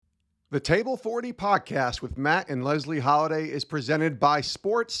The Table 40 podcast with Matt and Leslie Holiday is presented by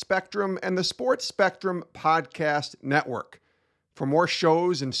Sports Spectrum and the Sports Spectrum Podcast Network. For more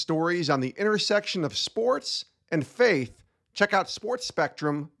shows and stories on the intersection of sports and faith, check out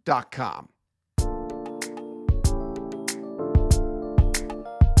sportsspectrum.com.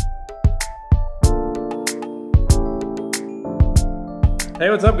 Hey,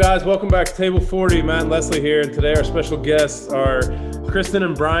 what's up, guys? Welcome back to Table 40. Matt and Leslie here, and today our special guests are Kristen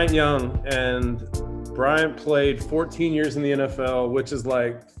and Bryant Young. And Bryant played 14 years in the NFL, which is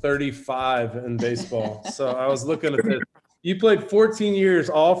like 35 in baseball. So I was looking at this. You played 14 years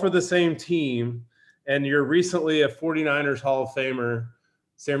all for the same team, and you're recently a 49ers Hall of Famer,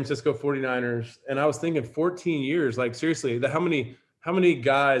 San Francisco 49ers. And I was thinking 14 years, like seriously, how many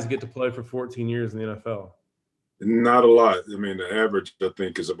guys get to play for 14 years in the NFL? Not a lot. I mean, the average, I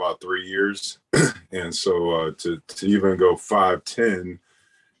think, is about 3 years. And so to even go 5-10,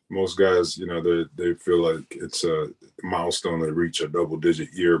 most guys, they feel like it's a milestone to reach a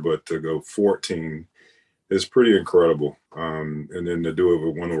double-digit year, but to go 14 is pretty incredible. And then to do it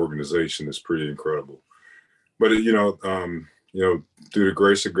with one organization is pretty incredible. But, through the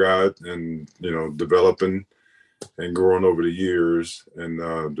grace of God and, developing and growing over the years and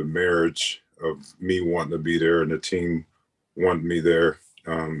the marriage of me wanting to be there and the team wanting me there.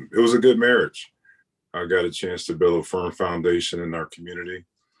 It was a good marriage. I got a chance to build a firm foundation in our community.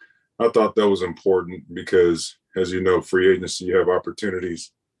 I thought that was important because, as you know, free agency, you have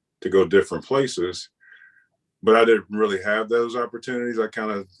opportunities to go different places, but I didn't really have those opportunities. I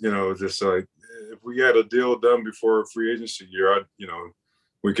kind of, just like, if we had a deal done before free agency year,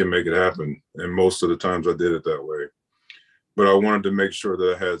 we can make it happen. And most of the times I did it that way. But I wanted to make sure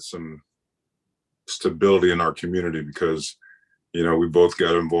that I had some stability in our community because, we both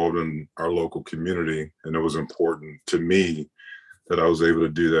got involved in our local community, and it was important to me that I was able to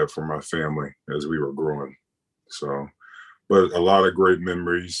do that for my family as we were growing. So, but a lot of great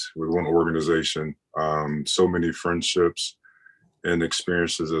memories with one organization, so many friendships and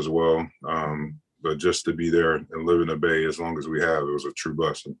experiences as well. But just to be there and live in the Bay as long as we have, it was a true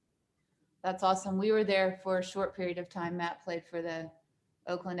blessing. That's awesome. We were there for a short period of time. Matt played for the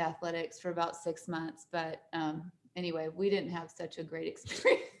Oakland Athletics for about 6 months, but anyway, we didn't have such a great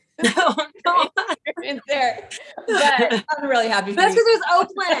experience. No. There, but I'm really happy. That's because it was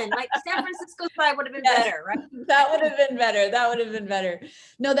Oakland. Like San Francisco side would have been better, right? That would have been better.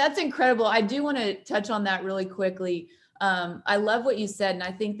 No, that's incredible. I do want to touch on that really quickly. I love what you said, and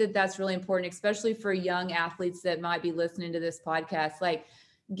I think that that's really important, especially for young athletes that might be listening to this podcast. Like,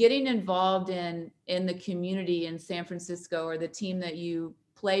 getting involved in the community in San Francisco or the team that you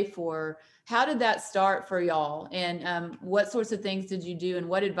play for, how did that start for y'all? And what sorts of things did you do? And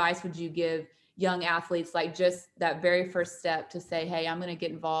what advice would you give young athletes, like just that very first step to say, hey, I'm going to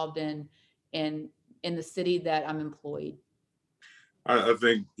get involved in the city that I'm employed? I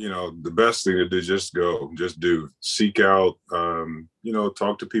think, the best thing to do, just seek out,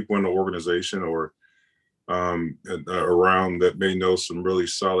 talk to people in the organization or around that may know some really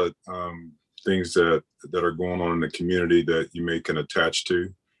solid things that are going on in the community that you can attach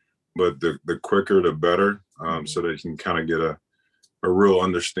to, but the quicker the better, so that you can kind of get a real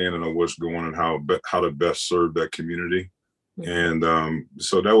understanding of what's going on and how to best serve that community. And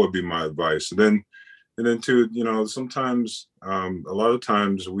so that would be my advice. And then too, sometimes a lot of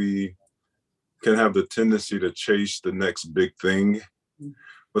times we can have the tendency to chase the next big thing,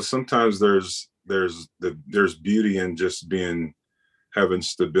 but sometimes there's beauty in just having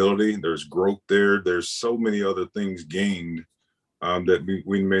stability. There's growth there. There's so many other things gained that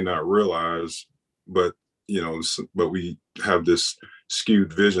we may not realize, but we have this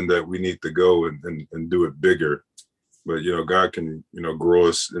skewed vision that we need to go and do it bigger. But God can grow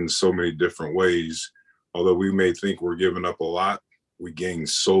us in so many different ways. Although we may think we're giving up a lot, we gain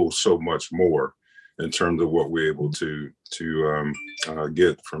so much more in terms of what we're able to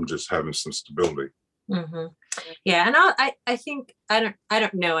get from just having some stability. Mm-hmm. Yeah, and I think I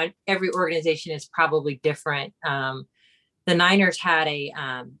don't know. Every organization is probably different. The Niners had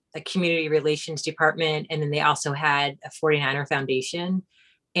a community relations department, and then they also had a 49er foundation.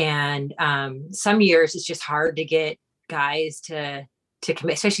 And some years it's just hard to get guys to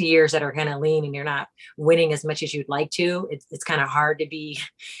commit, especially years that are kind of lean and you're not winning as much as you'd like to. It's kind of hard to be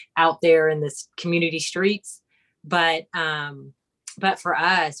out there in this community streets. But for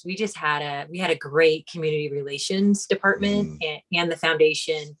us, we had a great community relations department and the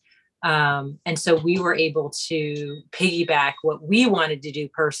foundation. And so we were able to piggyback what we wanted to do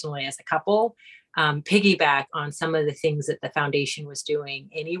personally as a couple, piggyback on some of the things that the foundation was doing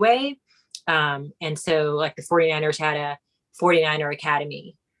anyway. And so like the 49ers had a 49er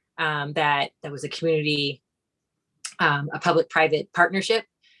Academy. that was a community, a public-private partnership.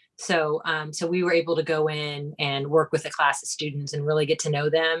 So we were able to go in and work with a class of students and really get to know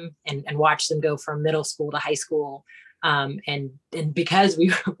them and watch them go from middle school to high school. And because we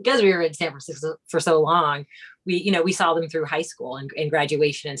were in San Francisco for so long, we saw them through high school and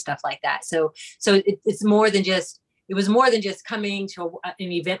graduation and stuff like that. So it's more than just, it was more than just coming to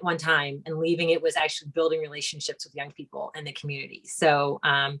an event one time and leaving. It was actually building relationships with young people in the community. So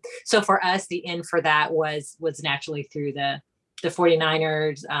for us, the end for that was naturally through the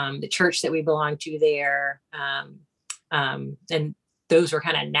 49ers, the church that we belonged to there. And those were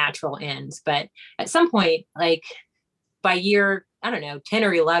kind of natural ends. But at some point, like by year, I don't know, 10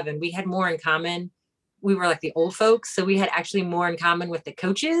 or 11, we had more in common. We were like the old folks. So we had actually more in common with the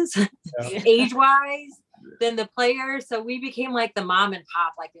coaches, age-wise, than the players. So we became like the mom and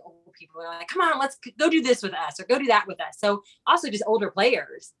pop, like the old people were like, come on, let's go do this with us or go do that with us. So also just older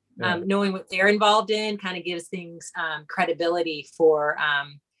players, knowing what they're involved in kind of gives things credibility for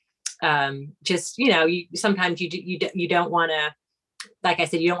just, sometimes you don't want to, like I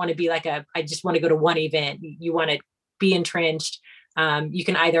said, you don't want to be like I just want to go to one event. You want to be entrenched. You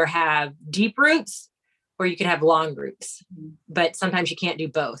can either have deep roots or you can have long roots, but sometimes you can't do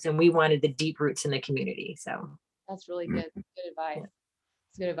both. And we wanted the deep roots in the community. So that's really good. Good advice.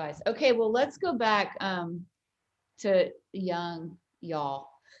 It's good advice. Okay. Well, let's go back to young y'all.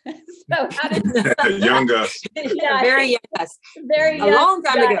 So how did young us? Yeah, very young us. Very young. A long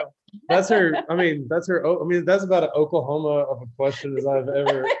time ago. That's that's about as Oklahoma of a question as I've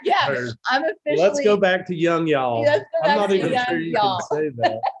ever heard. I'm officially. Let's go back to young y'all. I'm not even sure you y'all. can say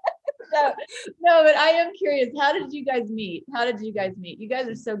that. No, but I am curious. How did you guys meet? You guys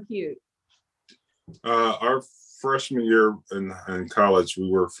are so cute. Our freshman year in college, we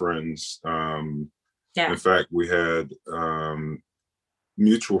were friends. In fact, we had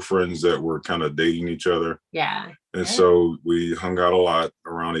mutual friends that were kind of dating each other. Yeah. And so we hung out a lot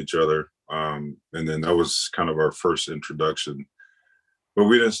around each other. And then that was kind of our first introduction. But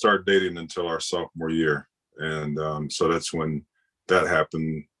we didn't start dating until our sophomore year. And so that's when that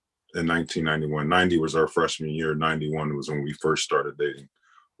happened in 1991. 90 was our freshman year. 91 was when we first started dating,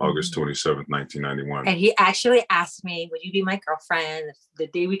 August 27th, 1991. And he actually asked me, would you be my girlfriend? The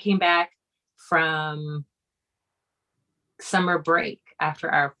day we came back from summer break after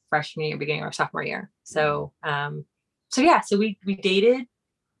our freshman year, beginning of our sophomore year. So we dated.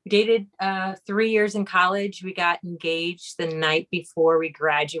 We dated 3 years in college. We got engaged the night before we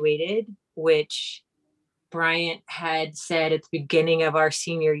graduated, which Bryant had said at the beginning of our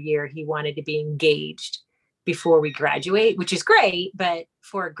senior year, he wanted to be engaged before we graduate, which is great. But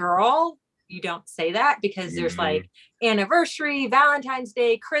for a girl, you don't say that because there's like anniversary, Valentine's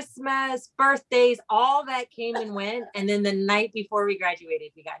Day, Christmas, birthdays, all that came and went. And then the night before we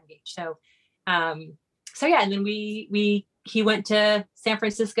graduated, we got engaged. So yeah. And then he went to San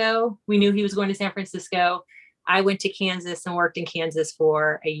Francisco. We knew he was going to San Francisco. I went to Kansas and worked in Kansas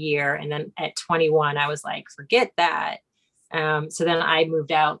for a year. And then at 21, I was like, forget that. So then I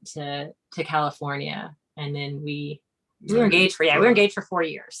moved out to California, and then we were engaged we were engaged for 4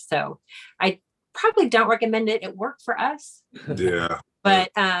 years. So I probably don't recommend it. It worked for us. Yeah. But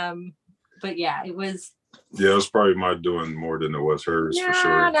yeah, it was. Yeah, it was probably my doing more than it was hers, for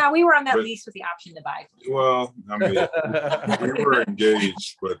sure. No, we were on that lease with the option to buy. Well, I mean, we were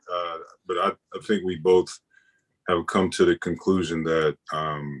engaged, but I think we both have come to the conclusion that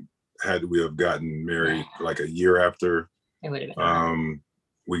had we have gotten married like a year after it would have been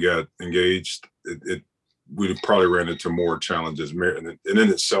we got engaged, we probably ran into more challenges. And in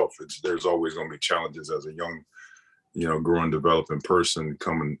itself, there's always going to be challenges as a young, growing, developing person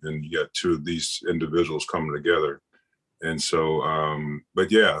coming, and you got two of these individuals coming together. And so,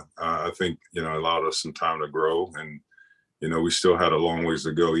 I think, it allowed us some time to grow, and, we still had a long ways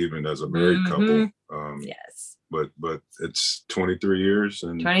to go, even as a married couple. Yes. But it's 23 years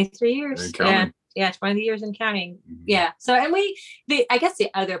and 23 years. And counting. Yeah. 20 years and counting. Mm-hmm. Yeah. So, and I guess the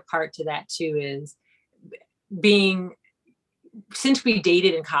other part to that too is since we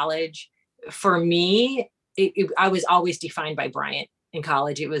dated in college, for me, I was always defined by Bryant in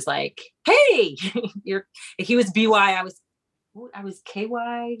college. It was like, hey, he was BY. I was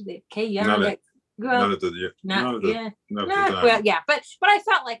KY, the K Young. But I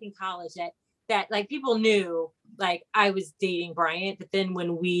felt like in college that like people knew like I was dating Bryant. But then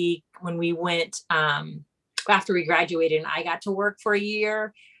when we went after we graduated and I got to work for a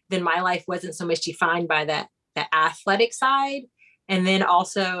year, then my life wasn't so much defined by the athletic side. And then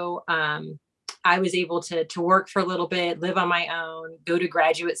also I was able to work for a little bit, live on my own, go to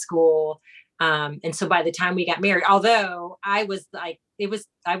graduate school. And so by the time we got married, although I was like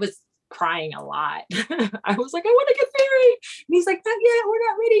I was crying a lot. I was like, I want to get married. And he's like, not yet, we're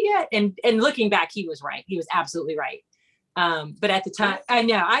not ready yet. And looking back, he was right. He was absolutely right. But at the time, I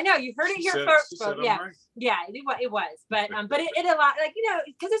know you've heard it here first. Yeah. Right. Yeah, it was. But it a lot, like,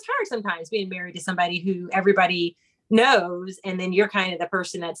 because it's hard sometimes being married to somebody who everybody knows. And then you're kind of the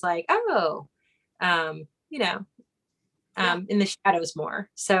person that's like, oh, in the shadows more.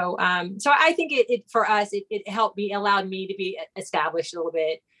 So I think it for us, it helped me, allowed me to be established a little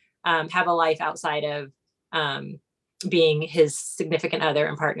bit, have a life outside of being his significant other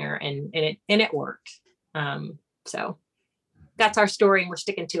and partner, and it worked. So that's our story, and we're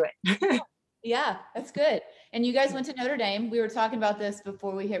sticking to it. Yeah, that's good. And you guys went to Notre Dame. We were talking about this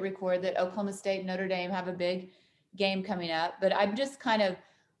before we hit record, that Oklahoma State and Notre Dame have a big game coming up. But I'm just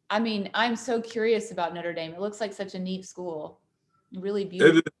I'm so curious about Notre Dame. It looks like such a neat school. Really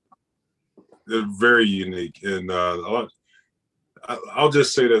beautiful. They're very unique. And I'll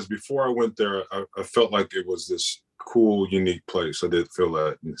just say this, before I went there, I felt like it was this cool, unique place. I did feel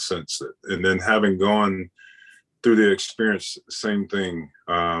that in the sense that, and then having gone through the experience, same thing.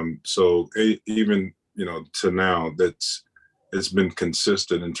 So even, to now, it's been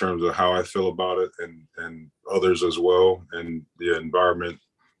consistent in terms of how I feel about it, and others as well, and the environment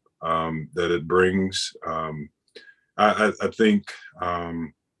that it brings. I think,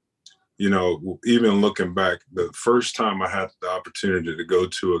 even looking back, the first time I had the opportunity to go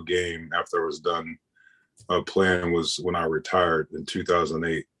to a game after I was done playing was when I retired in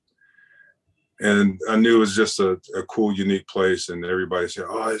 2008. And I knew it was just a cool, unique place, and everybody said,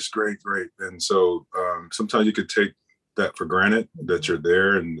 oh, it's great. And so sometimes you could take that for granted, that you're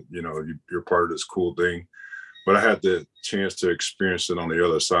there and, you're part of this cool thing. But I had the chance to experience it on the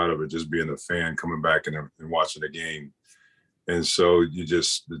other side of it, just being a fan, coming back and watching the game. And so you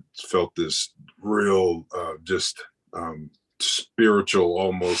just felt this real, spiritual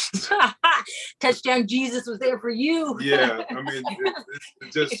almost. Touchdown Jesus was there for you. Yeah, I mean,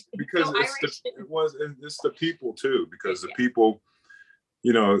 it just because it's the people too, because the people,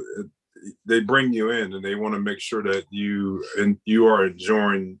 they bring you in and they want to make sure that you are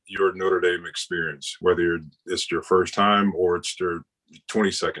enjoying your Notre Dame experience, whether it's your first time or it's your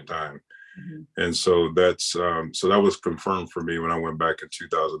 22nd time. Mm-hmm. And so that's so that was confirmed for me when I went back in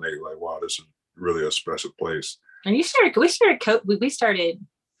 2008. Like, wow, this is really a special place. And we started coaching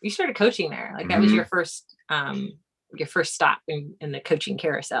there. Like, that was your first stop in the coaching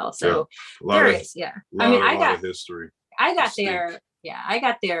carousel. So there is, yeah. I got history. I got there. Yeah, I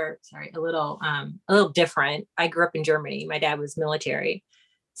got there. Sorry, a little different. I grew up in Germany. My dad was military.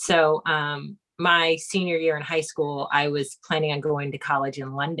 So my senior year in high school, I was planning on going to college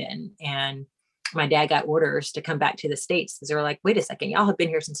in London, and my dad got orders to come back to the States, because they were like, wait a second, y'all have been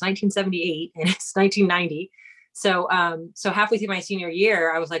here since 1978 and it's 1990. So halfway through my senior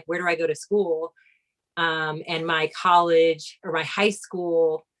year, I was like, where do I go to school? And my high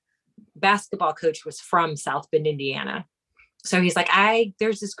school basketball coach was from South Bend, Indiana. So he's like,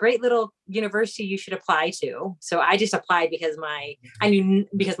 there's this great little university you should apply to. So I just applied because my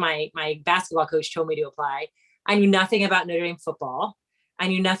basketball coach told me to apply. I knew nothing about Notre Dame football. I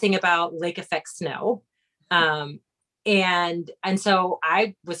knew nothing about lake effect snow. And so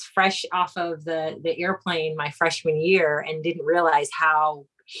I was fresh off of the airplane my freshman year and didn't realize how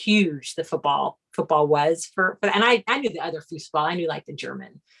huge the football was for and I knew the other football. I knew like the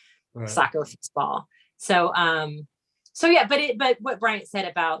German soccer football. So yeah, but what Bryant said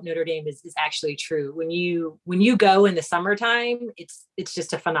about Notre Dame is actually true. When you go in the summertime, it's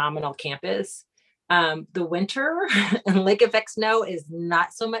just a phenomenal campus. The winter and lake effect snow is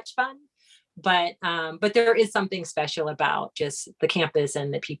not so much fun, but there is something special about just the campus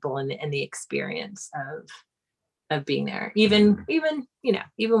and the people and the experience of being there, even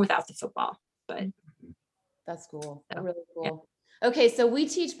without the football. But that's cool. So, really cool. Yeah. Okay, so we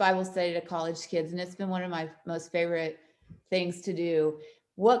teach Bible study to college kids, and it's been one of my most favorite things to do.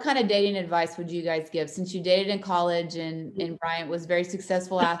 What kind of dating advice would you guys give, since you dated in college and Bryant was a very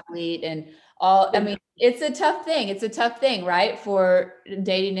successful athlete and all? I mean, it's a tough thing. It's a tough thing, right, for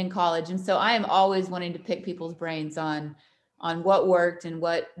dating in college. And so I am always wanting to pick people's brains on what worked and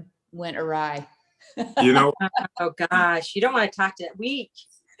what went awry. Oh gosh, you don't want to talk to weak.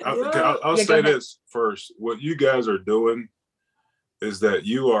 I'll say this first. What you guys are doing is that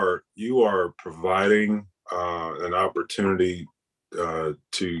you are providing an opportunity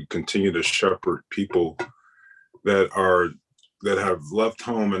to continue to shepherd people that have left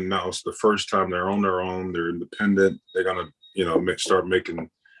home, and now it's the first time they're on their own. They're independent. They're gonna start making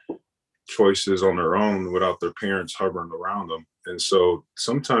choices on their own without their parents hovering around them. And so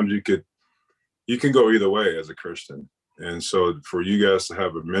sometimes you can go either way as a Christian. And so for you guys to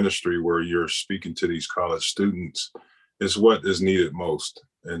have a ministry where you're speaking to these college students is what is needed most.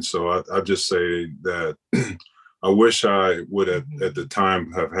 And so I just say that I wish I would have at the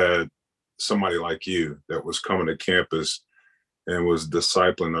time have had somebody like you that was coming to campus and was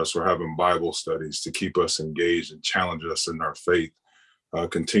discipling us or having Bible studies to keep us engaged and challenge us in our faith.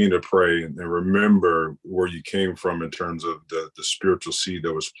 Continue to pray and remember where you came from in terms of the spiritual seed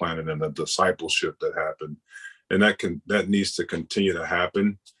that was planted and the discipleship that happened. And that needs to continue to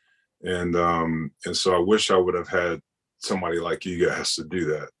happen. And so I wish I would have had somebody like you guys to do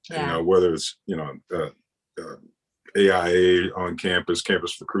that. Yeah. You know, whether it's AIA on campus,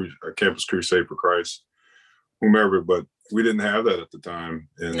 Campus Crusade for Christ, whomever, but we didn't have that at the time.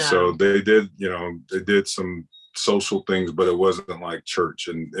 And so they did some social things, but it wasn't like church.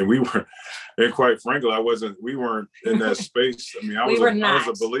 And we were, and quite frankly, we weren't in that space. I mean, I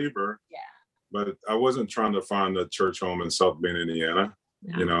was a believer, but I wasn't trying to find a church home in South Bend, Indiana.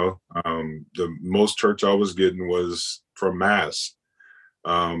 No. You know, the most church I was getting was from Mass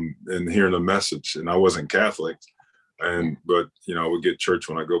and hearing a message, and I wasn't Catholic. But you know, I would get church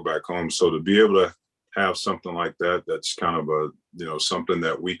when I go back home. So to be able to have something like that, that's kind of something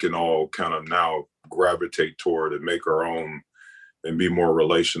that we can all kind of now gravitate toward and make our own and be more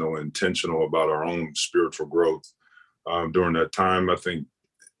relational and intentional about our own spiritual growth during that time. I think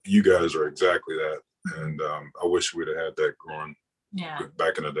you guys are exactly that. And I wish we'd have had that growing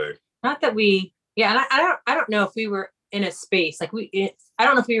back in the day. Not that and I don't know if we were in a space I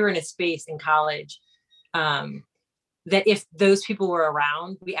don't know if we were in a space in college that if those people were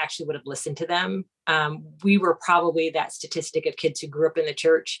around, we actually would have listened to them. We were probably that statistic of kids who grew up in the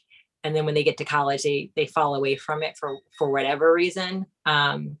church, and then when they get to college, they fall away from it for whatever reason.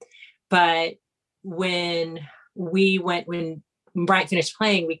 But when Bryant finished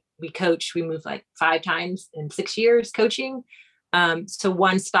playing, we coached. We moved like 5 times in 6 years coaching. So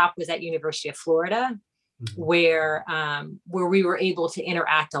one stop was at University of Florida, where we were able to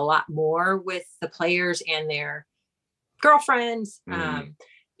interact a lot more with the players and their girlfriends.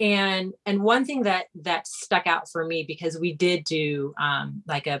 And one thing that stuck out for me, because we did do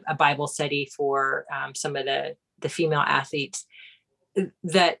like a Bible study for some of the female athletes,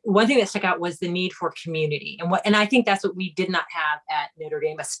 that one thing that stuck out was the need for community. And I think that's what we did not have at Notre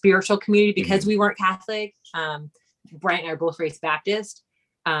Dame, a spiritual community, because we weren't Catholic. Bryant and I are both raised Baptist.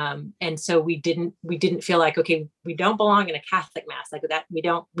 And so we didn't feel like, okay, we don't belong in a Catholic mass like that. We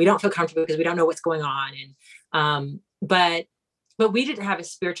don't feel comfortable because we don't know what's going on. And, but we didn't have a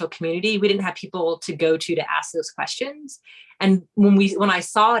spiritual community. We didn't have people to go to ask those questions. And when I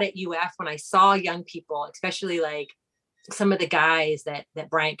saw it at UF, when I saw young people, especially like some of the guys that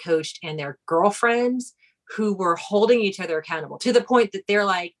Bryant coached and their girlfriends who were holding each other accountable to the point that they're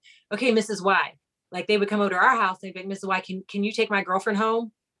like, okay, Mrs. Y, like they would come over to our house and they'd be like, Mrs. Y, can you take my girlfriend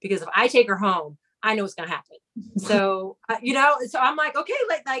home? Because if I take her home, I know what's going to happen. So, so I'm like, okay,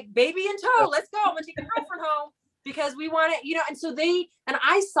 like baby in tow, let's go. I'm going to take the girlfriend home because we want it, and so and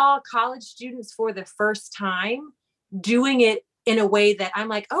I saw college students for the first time doing it in a way that I'm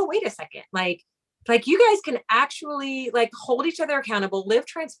like, oh, wait a second. Like you guys can actually like hold each other accountable, live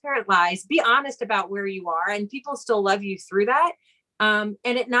transparent lives, be honest about where you are, and people still love you through that. And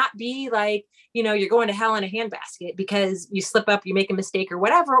it not be like, you're going to hell in a handbasket because you slip up, you make a mistake or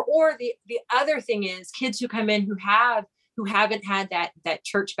whatever. Or the other thing is kids who come in who haven't had that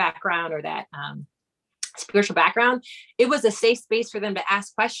church background or that spiritual background. It was a safe space for them to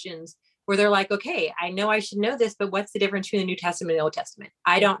ask questions where they're like, okay, I know I should know this, but what's the difference between the New Testament and the Old Testament?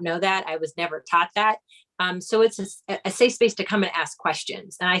 I don't know that. I was never taught that. So it's a safe space to come and ask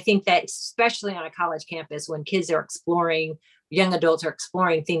questions. And I think that especially on a college campus, when kids are exploring, young adults are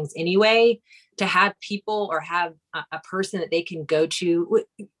exploring things anyway, to have people or have a person that they can go to,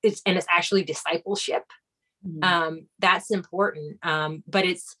 it's actually discipleship. That's important. But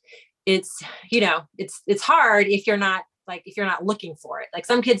it's hard if you're not looking for it. Like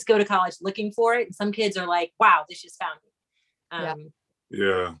some kids go to college looking for it, and some kids are like, wow, this just found me.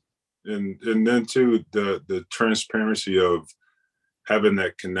 Yeah. And then too, the transparency of having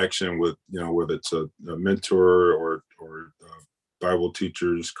that connection with, whether it's a mentor or Bible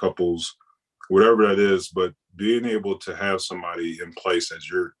teachers, couples, whatever that is, but being able to have somebody in place because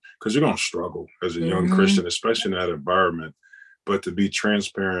you're going to struggle as a young Christian, especially in that environment, but to be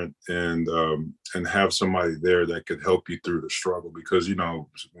transparent and have somebody there that could help you through the struggle. Because,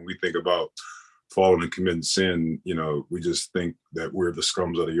 when we think about falling and committing sin, we just think that we're the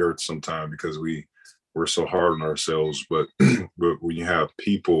scrums of the earth sometimes because we're so hard on ourselves. But when you have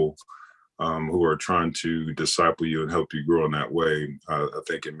people who are trying to disciple you and help you grow in that way, I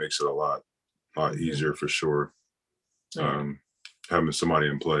think it makes it a lot easier for sure. having somebody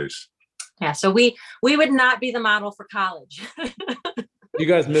in place. Yeah. So we would not be the model for college. You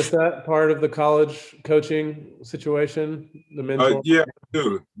guys miss that part of the college coaching situation, the mentor? Yeah, I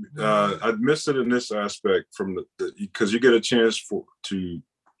do. I'd miss it in this aspect because you get a chance to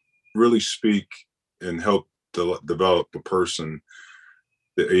really speak and help develop a person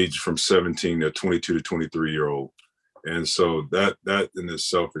the age from 17 to 22 to 23-year-old. And so that in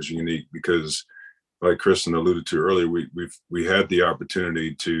itself is unique because, like Kristen alluded to earlier, we had the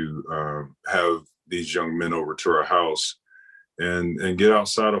opportunity to have these young men over to our house and get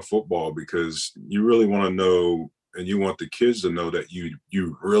outside of football, because you really want to know, and you want the kids to know that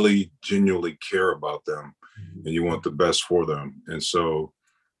you really genuinely care about them, and you want the best for them. And so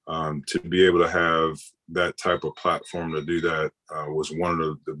to be able to have that type of platform to do that was one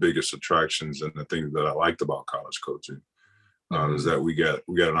of the biggest attractions and the things that I liked about college coaching. Is that we got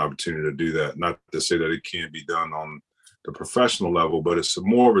an opportunity to do that. Not to say that it can't be done on the professional level, but it's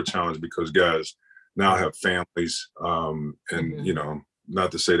more of a challenge because guys now have families, and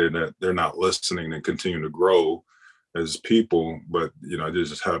not to say that they're not listening and continue to grow as people, but they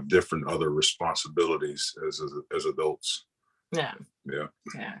just have different other responsibilities as adults. Yeah. Yeah.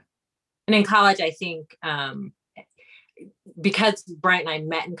 And in college, I think because Bryant and I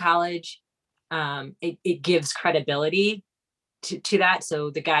met in college, it gives credibility to that. So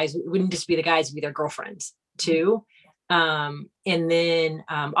the guys wouldn't just be the guys, be their girlfriends too. And then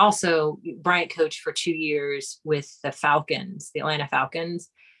also Bryant coached for 2 years with the Atlanta Falcons.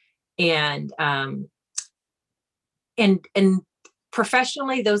 And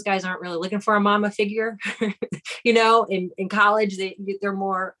professionally, those guys aren't really looking for a mama figure, in college, they're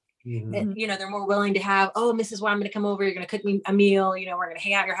more, they're more willing to have, Mrs. Wyman, I'm going to come over. You're going to cook me a meal. We're going to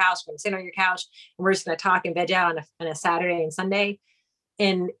hang out at your house. We're going to sit on your couch and we're just going to talk and veg out on a Saturday and Sunday.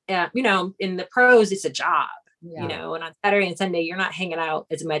 And, in the pros, it's a job. And on Saturday and Sunday, you're not hanging out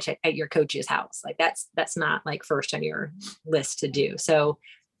as much at your coach's house. Like that's not like first on your list to do. So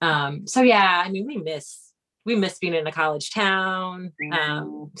yeah, I mean, we miss being in a college town,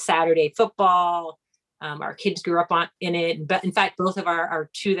 Saturday football. Our kids grew up in it. But in fact, both of our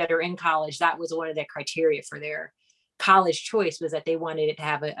two that are in college, that was one of the criteria for their college choice, was that they wanted it to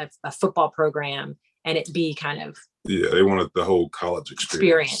have a football program and it be kind of. Yeah, they wanted the whole college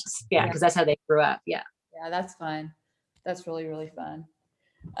experience. Yeah, because that's how they grew up. Yeah. Yeah, that's fun. That's really, really fun.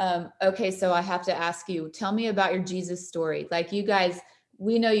 Okay, so I have to ask you, tell me about your Jesus story. Like, you guys,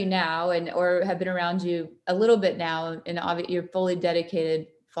 we know you now or have been around you a little bit now, and you're fully dedicated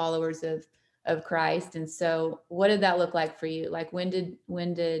followers of Christ. And so what did that look like for you? Like, when did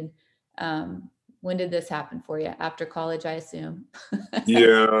this happen for you? After college, I assume.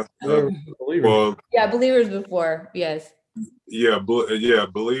 Yeah. Well, yeah, believers before. Yes. Yeah.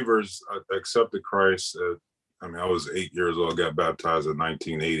 Believers accepted Christ. I was 8 years old, got baptized in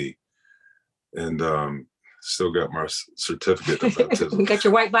 1980, and still got my certificate of baptism. You got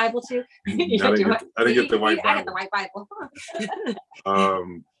your white Bible too? I didn't get the white Bible. I got the white Bible.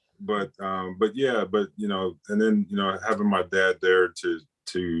 But and then having my dad there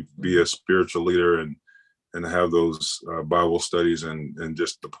to be a spiritual leader and have those Bible studies and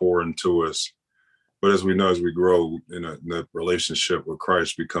just to pour into us. But as we know, as we grow, that relationship with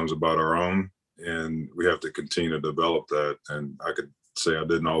Christ becomes about our own, and we have to continue to develop that. And I could say I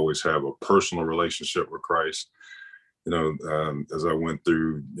didn't always have a personal relationship with Christ, as I went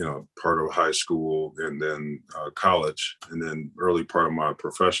through, part of high school and then college, and then early part of my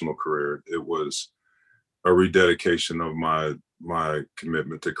professional career. It was a rededication of my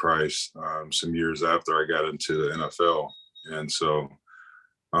commitment to Christ some years after I got into the NFL. And so,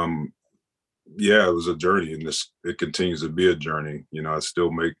 it was a journey, and it continues to be a journey. I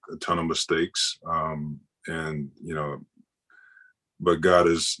still make a ton of mistakes, but God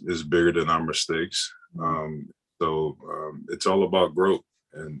is bigger than our mistakes. So it's all about growth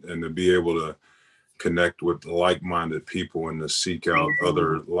and to be able to connect with like-minded people and to seek out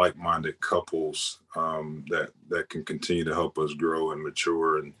other like-minded couples that can continue to help us grow and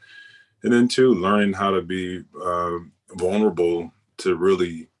mature, and then too learning how to be vulnerable to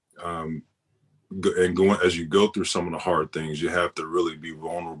really going as you go through some of the hard things. You have to really be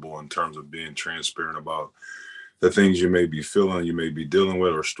vulnerable in terms of being transparent about the things you may be feeling, you may be dealing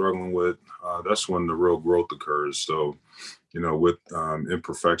with or struggling with. That's when the real growth occurs. So, with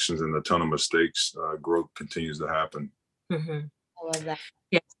imperfections and a ton of mistakes, growth continues to happen. Mm-hmm. I love that.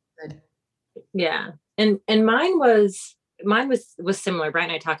 Yeah. Good. Yeah. And mine was similar. Brian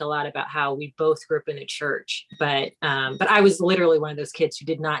and I talk a lot about how we both grew up in the church, but I was literally one of those kids who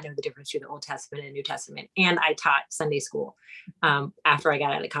did not know the difference between the Old Testament and New Testament. And I taught Sunday school after I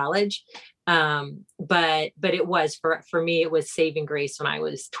got out of college. But it was for me, it was saving grace when I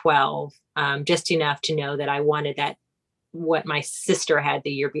was 12, just enough to know that I wanted that, what my sister had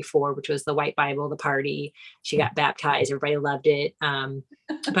the year before, which was the white Bible, the party. She got baptized. Everybody loved it.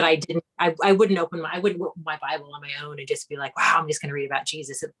 But I wouldn't open my Bible on my own and just be like, wow, I'm just going to read about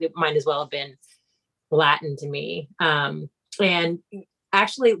Jesus. It might as well have been Latin to me. And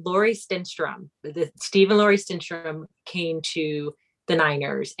actually Laurie Stenstrom, Steve and Laurie Stenstrom came to the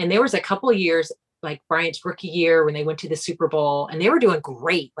Niners, and there was a couple of years, like Bryant's rookie year, when they went to the Super Bowl, and they were doing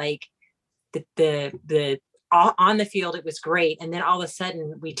great. Like the on the field, it was great. And then all of a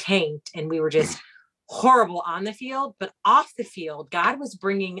sudden we tanked and we were just horrible on the field, but off the field, God was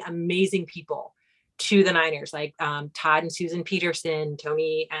bringing amazing people to the Niners, like Todd and Susan Peterson,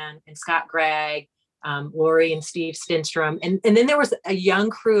 Tony and Scott Gregg, Lori and Steve Stenstrom. And then there was a young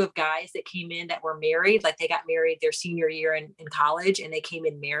crew of guys that came in that were married, like they got married their senior year in college, and they came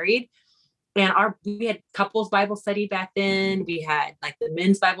in married. And we had couples Bible study back then. We had like the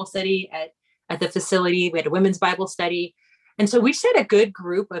men's Bible study at the facility. We had a women's Bible study. And so we just had a good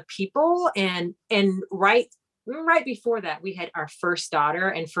group of people. And right before that, we had our first daughter.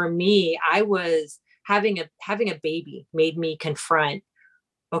 And for me, I was having a baby made me confront,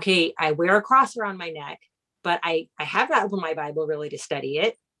 okay, I wear a cross around my neck, but I have not opened my Bible really to study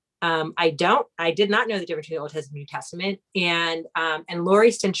it. I did not know the difference between the Old Testament and New Testament. And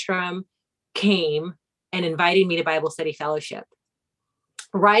Laurie Stenstrom came and invited me to Bible Study Fellowship.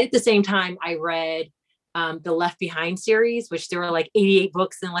 Right at the same time, I read the Left Behind series, which there were like 88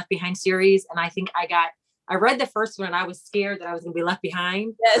 books in the Left Behind series. And I think I read the first one and I was scared that I was going to be left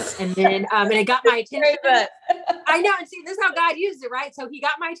behind. Yes. And then, and it got my attention. I know. And see, this is how God used it, right? So he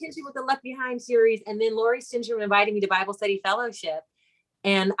got my attention with the Left Behind series. And then Laurie Stenstrom invited me to Bible Study Fellowship.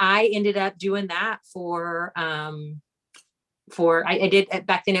 And I ended up doing that for I did,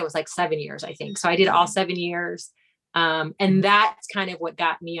 back then it was like 7 years, I think. So I did all 7 years. And that's kind of what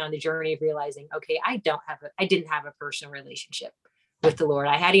got me on the journey of realizing, okay, I didn't have a personal relationship with the Lord.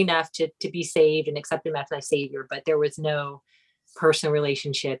 I had enough to be saved and accept him as my savior, but there was no personal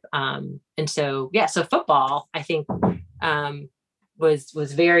relationship. And so, yeah, so football, I think,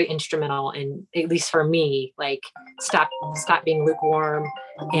 was very instrumental in, at least for me, like stop being lukewarm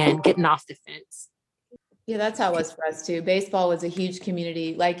and getting off the fence. Yeah, that's how it was for us too. Baseball was a huge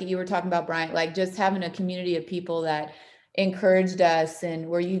community. Like you were talking about, Bryant, like just having a community of people that encouraged us and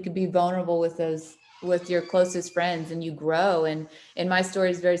where you could be vulnerable with your closest friends and you grow. And my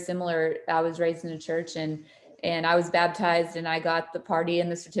story is very similar. I was raised in a church and I was baptized and I got the party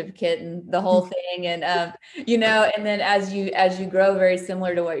and the certificate and the whole thing. And, and then as you grow, very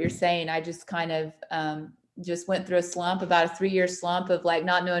similar to what you're saying, I just kind of, just went through a slump, about a 3-year slump of like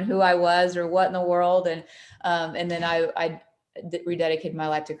not knowing who I was or what in the world. And then I rededicated my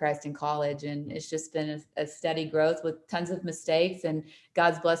life to Christ in college. And it's just been a steady growth with tons of mistakes. And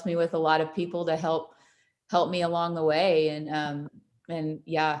God's blessed me with a lot of people to help me along the way. And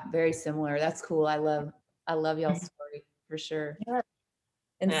yeah, very similar. That's cool. I love y'all's story for sure.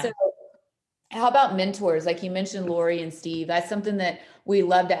 And so how about mentors? Like you mentioned Lori and Steve, that's something that we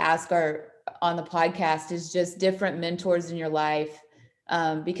love to ask on the podcast, is just different mentors in your life.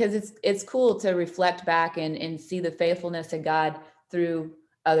 Because it's cool to reflect back and see the faithfulness of God through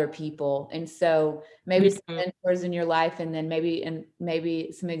other people. And so maybe some mentors in your life, and then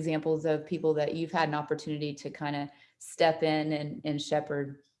maybe some examples of people that you've had an opportunity to kind of step in and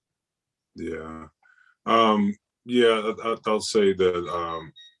shepherd. Yeah. I'll say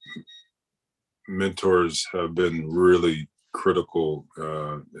that mentors have been really critical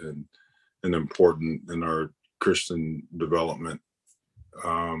and important in our Christian development.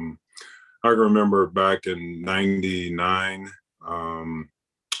 I can remember back in 99, I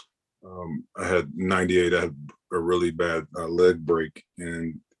had 98, I had a really bad leg break,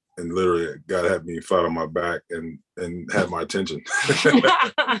 and literally God had me flat on my back and had my attention.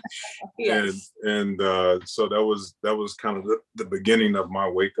 Yes. And so that was kind of the beginning of my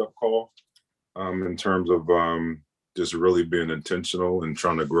wake up call, in terms of just really being intentional and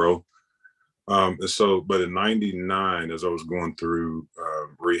trying to grow. But in 99, as I was going through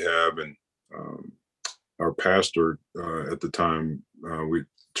rehab, and our pastor at the time,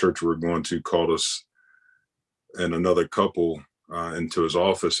 church we were going to, called us and another couple into his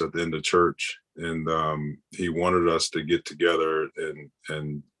office at the end of church. And he wanted us to get together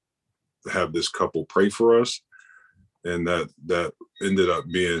and have this couple pray for us. And that ended up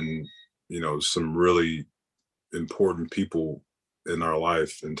being, some really important people in our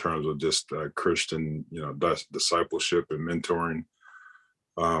life in terms of just Christian, discipleship and mentoring.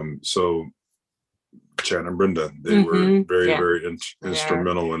 So Chad and Brenda. They were very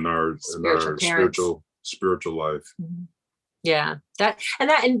instrumental in our spiritual life. Yeah,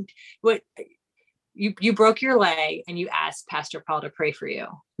 and what you broke your leg and you asked Pastor Paul to pray for you,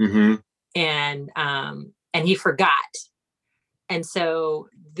 and he forgot, and so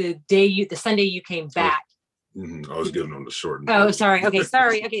the Sunday you came back. I was giving them the short. Oh, sorry. Okay,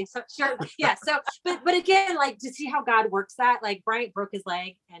 sorry. Okay, so sure. Yeah. So, but again, like, to see how God works that, like, Bryant broke his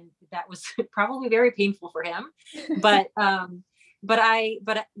leg, and that was probably very painful for him. But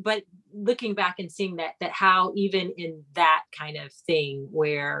looking back and seeing that how even in that kind of thing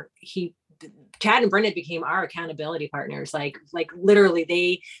where Chad and Brenda became our accountability partners, like literally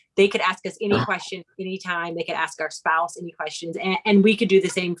they could ask us any question anytime. They could ask our spouse any questions, and we could do the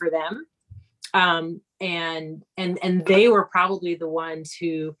same for them. And they were probably the ones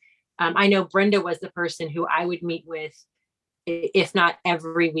who, I know Brenda was the person who I would meet with, if not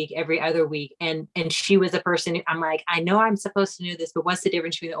every week, every other week. And she was a person I'm like, I know I'm supposed to know this, but what's the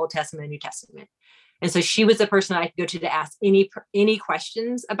difference between the Old Testament and New Testament? And so she was the person I could go to ask any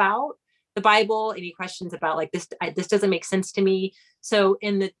questions about the Bible, any questions about like this doesn't make sense to me. So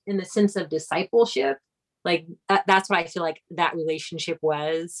in the sense of discipleship, like that's what I feel like that relationship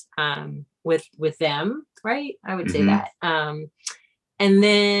was, with them. Right. I would say that. And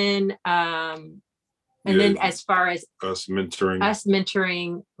then as far as us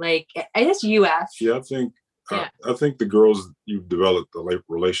mentoring, like, I guess UF. Yeah, I think the girls you've developed a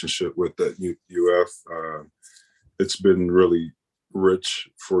relationship with at UF, it's been really rich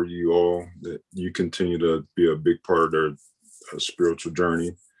for you all, that you continue to be a big part of their spiritual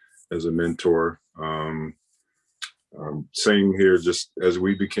journey as a mentor. Same here, just as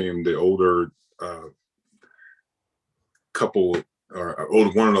we became the older couple, or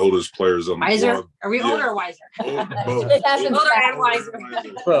one of the oldest players on the wiser club. Are we older or wiser? Both. Older and wiser.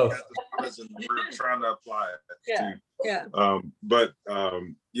 Both. We're trying to apply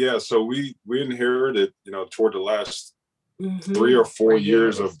it. So we inherited, toward the last 3 or 4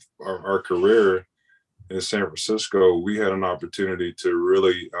 years of our career in San Francisco, we had an opportunity to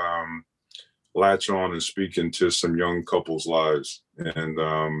really latch on and speak into some young couples' lives,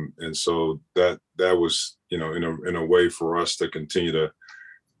 and so that was, in a way for us to continue to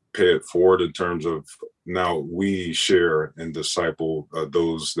pay it forward in terms of now we share and disciple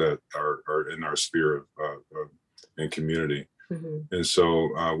those that are in our sphere and community. And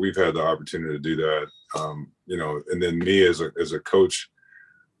so we've had the opportunity to do that, and then me as a coach,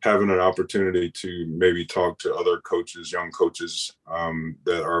 having an opportunity to maybe talk to other coaches, young coaches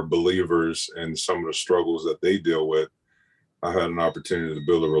that are believers and some of the struggles that they deal with. I had an opportunity to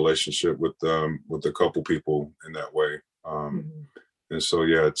build a relationship with a couple people in that way. And so,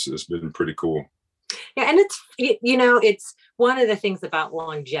 it's been pretty cool. Yeah. And it's one of the things about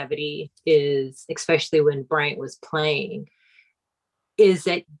longevity is, especially when Bryant was playing, is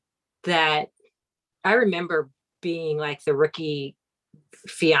that I remember being like the rookie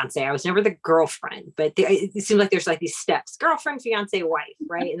fiance. I was never the girlfriend, but it seems like there's like these steps: girlfriend, fiance, wife,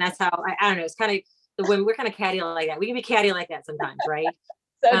 right? And that's how I don't know. It's kind of the women. We're kind of catty like that. We can be catty like that sometimes, right?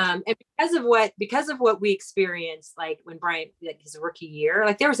 And because of what we experienced, like when Bryant, like his rookie year,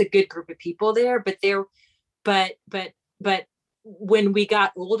 like there was a good group of people there, but when we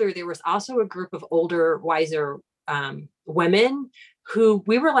got older, there was also a group of older, wiser women who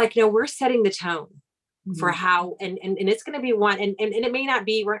we were like, we're setting the tone for how, and it's going to be one, and it may not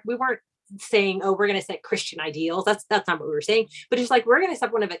be, we weren't saying, we're going to set Christian ideals. That's not what we were saying, but it's like, we're going to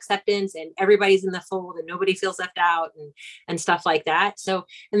set one of acceptance, and everybody's in the fold and nobody feels left out and stuff like that. So,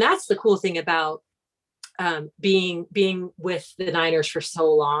 and that's the cool thing about being with the Niners for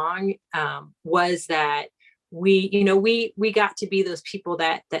so long, was that we got to be those people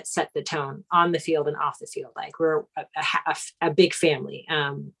that set the tone on the field and off the field. Like we're a big family,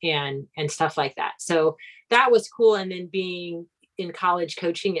 and stuff like that. So that was cool. And then being in college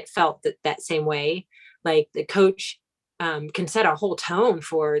coaching, it felt that same way. Like the coach can set a whole tone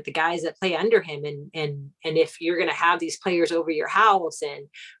for the guys that play under him. And if you're going to have these players over your house, and,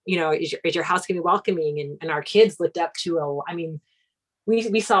 is your house going to be welcoming? And our kids looked up to,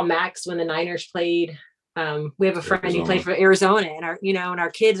 we saw Max when the Niners played. We have a friend who played for Arizona, and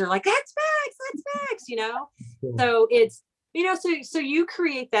our kids are like, that's Max, So it's, so you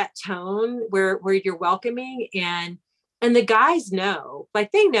create that tone where you're welcoming, and the guys know,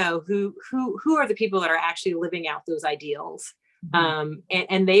 like they know who are the people that are actually living out those ideals.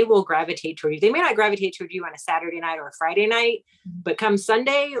 And they will gravitate toward you. They may not gravitate toward you on a Saturday night or a Friday night, but come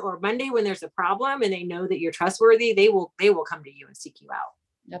Sunday or Monday, when there's a problem and they know that you're trustworthy, they will come to you and seek you out.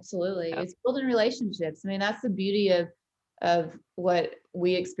 Absolutely. It's building relationships. I mean, that's the beauty of what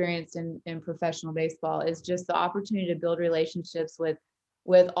we experienced in professional baseball is just the opportunity to build relationships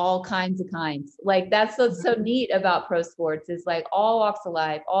with all kinds of kinds. Like that's what's so neat about pro sports is like all walks of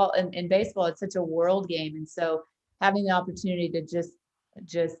life, all in baseball, it's such a world game. And so having the opportunity to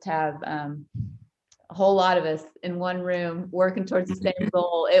just have a whole lot of us in one room working towards the same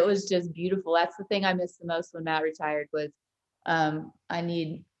goal, it was just beautiful. That's the thing I missed the most when Matt retired was I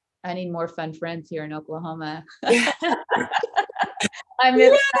need more fun friends here in Oklahoma. I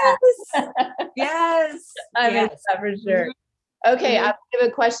miss that. Yes. I miss that for sure. Okay, I have a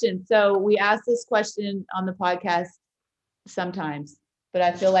question. So we ask this question on the podcast sometimes, but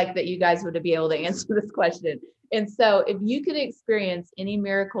I feel like that you guys would be able to answer this question. And so if you could experience any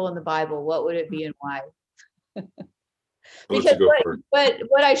miracle in the Bible, what would it be and why? Because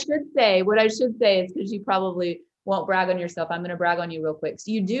what I should say is because you probably won't brag on yourself. I'm going to brag on you real quick. So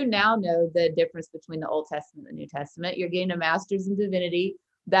you do now know the difference between the Old Testament and the New Testament. You're getting a master's in divinity.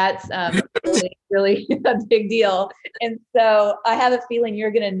 That's really, really a big deal. And so I have a feeling you're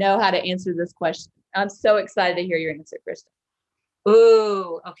going to know how to answer this question. I'm so excited to hear your answer, Kristen.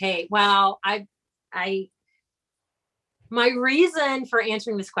 Ooh, okay. Well, my reason for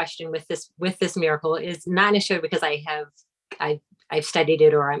answering this question with this miracle is not necessarily because I've studied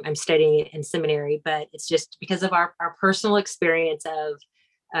it or I'm studying it in seminary, but it's just because of our personal experience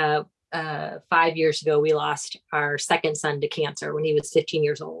of 5 years ago, we lost our second son to cancer when he was 15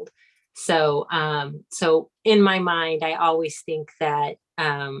 years old. So in my mind, I always think that,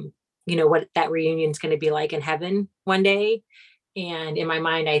 what that reunion is going to be like in heaven one day. And in my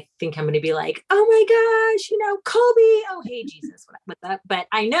mind, I think I'm going to be like, oh my gosh, Kobe. Oh, hey, Jesus, what's up? But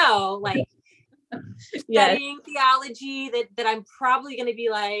I know like studying theology that I'm probably going to be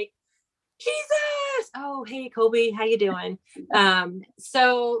like, Jesus. Oh, hey, Kobe, how you doing?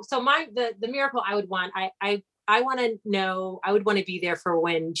 So the miracle I would want, I want to know, I would want to be there for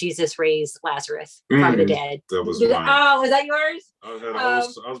when Jesus raised Lazarus from the dead. That was mine. Oh, was that yours? I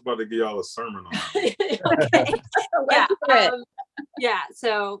was about to give y'all a sermon on that. Okay. Yeah.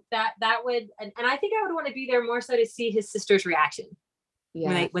 So that would, and I think I would want to be there more so to see his sister's reaction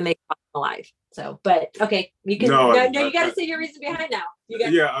when they come alive. So, but okay, you can, you got to say your reason behind now.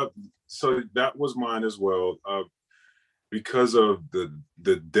 So that was mine as well, because of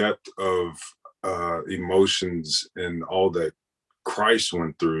the depth of emotions and all that Christ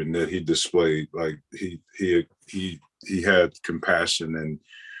went through and that he displayed. Like he had compassion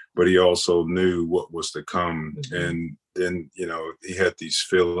but he also knew what was to come. Mm-hmm. And then he had these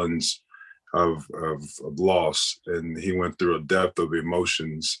feelings of loss, and he went through a depth of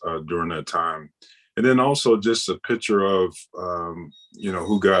emotions during that time. And then also just a picture of,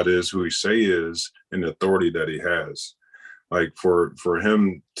 who God is, who he say he is, and the authority that he has. Like for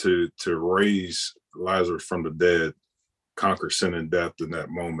him to raise Lazarus from the dead, conquer sin and death in that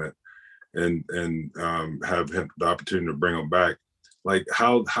moment, and have him the opportunity to bring him back. Like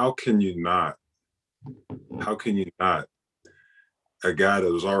how can you not? A guy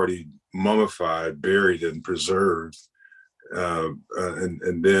that was already mummified, buried, and preserved,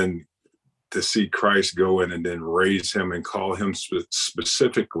 and then to see Christ go in and then raise him and call him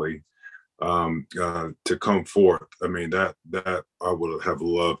specifically to come forth. I mean, that I would have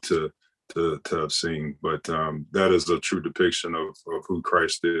loved to have seen, but that is a true depiction of who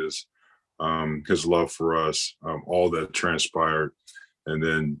Christ is, his love for us, all that transpired, and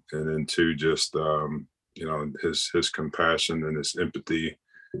then too, just his compassion and his empathy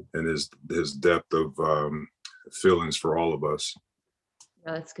and his depth of feelings for all of us.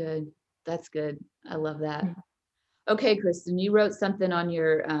 That's good. I love that. Okay, Kristen, you wrote something on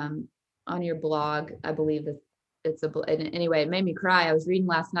your blog. I believe that anyway, it made me cry. I was reading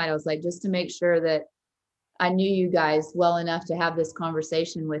last night. I was like, just to make sure that I knew you guys well enough to have this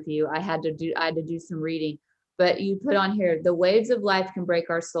conversation with you, I had to do some reading. But you put on here, the waves of life can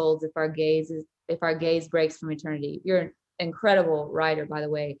break our souls if our gaze breaks from eternity. You're an incredible writer, by the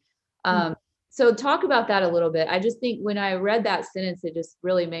way. So talk about that a little bit. I just think when I read that sentence, it just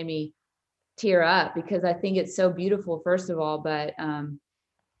really made me tear up because I think it's so beautiful, first of all, but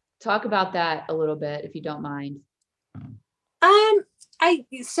talk about that a little bit, if you don't mind.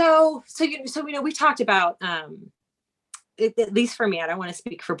 We talked about, at least for me, I don't want to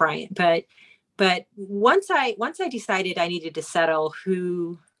speak for Bryant, but once I decided I needed to settle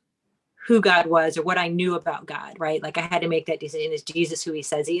who God was or what I knew about God, right? Like I had to make that decision. Is Jesus who he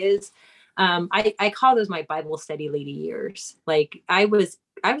says he is? I call those my Bible study lady years. Like I was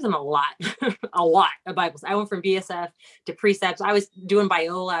in a lot of Bibles. I went from BSF to precepts. I was doing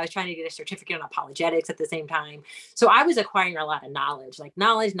Biola. I was trying to get a certificate in apologetics at the same time. So I was acquiring a lot of knowledge.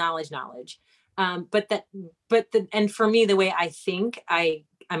 And for me, the way I think, I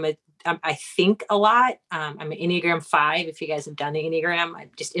think a lot. I'm an Enneagram 5. If you guys have done the Enneagram,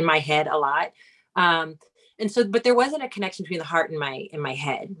 I'm just in my head a lot. And so, but there wasn't a connection between the heart and my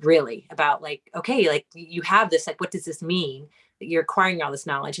head, really, about like, okay, like you have this, like, what does this mean that you're acquiring all this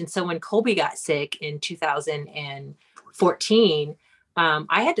knowledge? And so when Colby got sick in 2014,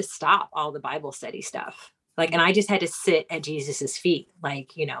 I had to stop all the Bible study stuff. Like, and I just had to sit at Jesus's feet,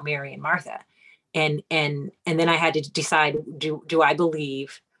 like, Mary and Martha. And then I had to decide, do I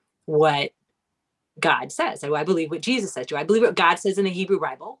believe what God says? Do I believe what Jesus says? Do I believe what God says in the Hebrew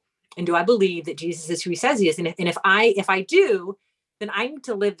Bible? And do I believe that Jesus is who he says he is? And if I do, then I need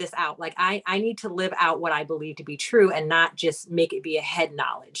to live this out. Like I need to live out what I believe to be true and not just make it be a head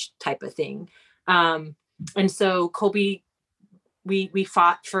knowledge type of thing. And so Colby, we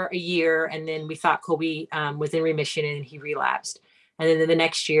fought for a year, and then we thought Colby was in remission and he relapsed. And then the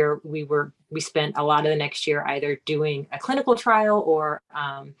next year we spent a lot of the next year either doing a clinical trial or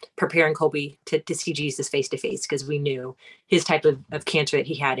preparing Colby to see Jesus face to face, because we knew his type of cancer that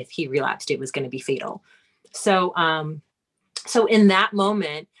he had, if he relapsed, it was going to be fatal. So in that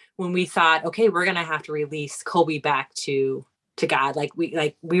moment when we thought, okay, we're going to have to release Colby back to God, like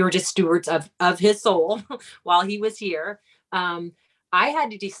we were just stewards of his soul while he was here. I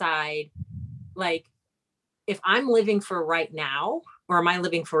had to decide, like, if I'm living for right now, or am I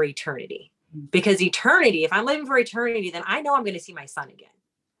living for eternity? Because eternity, if I'm living for eternity, then I know I'm going to see my son again.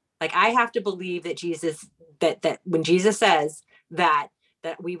 Like I have to believe that Jesus, that when Jesus says that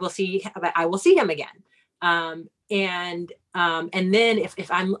we will see, that I will see him again. And then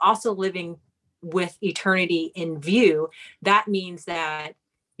if I'm also living with eternity in view, that means that,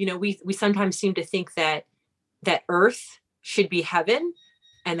 we sometimes seem to think that earth should be heaven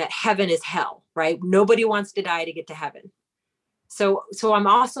and that heaven is hell, right? Nobody wants to die to get to heaven. So I'm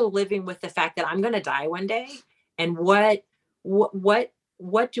also living with the fact that I'm going to die one day. And what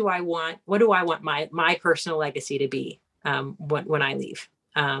do I want? What do I want my personal legacy to be when I leave?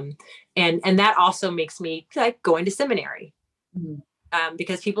 And that also makes me like going to seminary. Mm-hmm.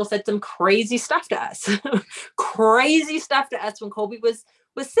 Because people said some crazy stuff to us, when Colby was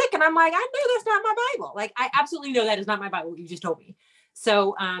sick. And I'm like, I know that's not my Bible. Like, I absolutely know that is not my Bible. You just told me.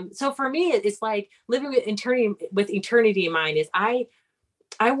 So for me, it's like living with eternity in mind is I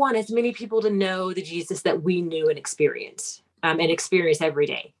want as many people to know the Jesus that we knew and experience every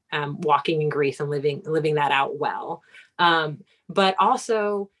day, walking in grief and living that out well. But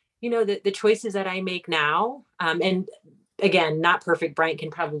also, the choices that I make now, and again, not perfect. Bryant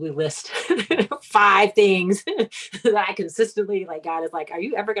can probably list 5 things that I consistently, like, God is like, are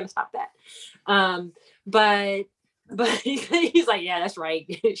you ever going to stop that? But he's like, yeah, that's right.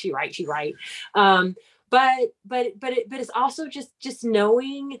 She right. But it's also just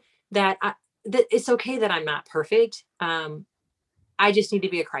knowing that that it's okay that I'm not perfect. I just need to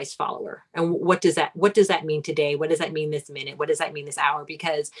be a Christ follower. And what does that mean today? What does that mean this minute? What does that mean this hour?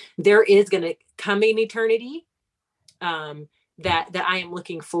 Because there is going to come an eternity that I am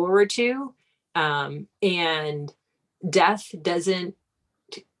looking forward to. And death doesn't,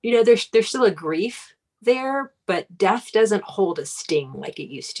 there's still a grief there, but death doesn't hold a sting like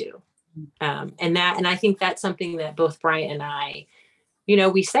it used to. And I think that's something that both Bryant and I,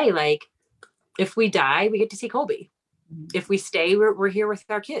 we say, like, if we die, we get to see Colby. If we stay, we're here with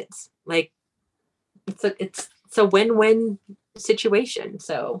our kids. Like, it's a win-win situation.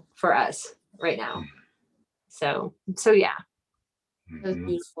 So for us right now. So yeah. That's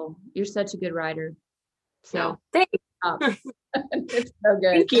beautiful. You're such a good writer. So thanks. It's so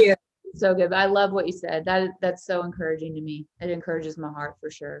good. Thank you. So good. But I love what you said. That's so encouraging to me. It encourages my heart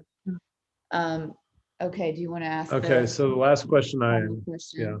for sure. Okay. Do you want to ask? Okay. So the last question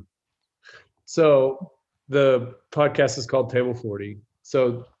yeah. So the podcast is called Table 40.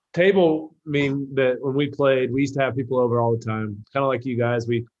 So table mean that when we played, we used to have people over all the time, kind of like you guys.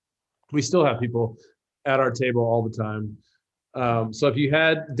 We still have people at our table all the time. So if you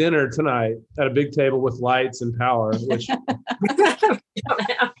had dinner tonight at a big table with lights and power, which we'll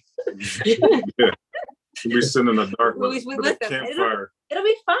be sitting in the dark with a campfire. It'll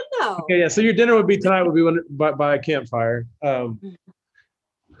be fun though. Okay, yeah. So your dinner would be by a campfire.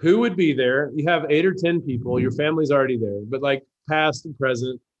 Who would be there? You have 8 or 10 people. Your family's already there, but like past and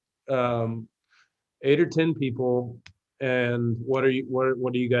present, 8 or 10 people. And what are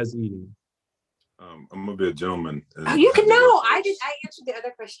you guys eating? I'm gonna be a gentleman. Oh, you can know. I answered the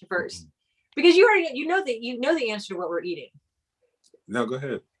other question first because you already know the answer to what we're eating. No, go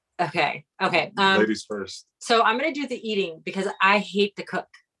ahead. Okay. Ladies first. So I'm gonna do the eating because I hate to cook.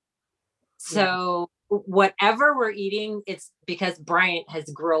 So whatever we're eating, it's because Bryant has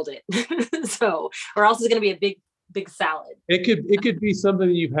grilled it. So, or else it's going to be a big salad. It could be something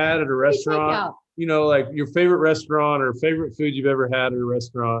you've had at a restaurant, like your favorite restaurant or favorite food you've ever had at a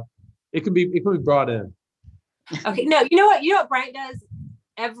restaurant. It could be brought in. Okay. No, you know what Bryant does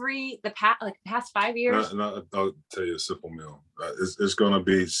the past 5 years. No, I'll tell you a simple meal. It's going to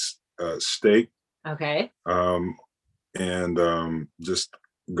be steak. Okay. And just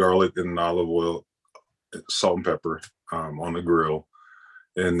garlic and olive oil, salt and pepper on the grill,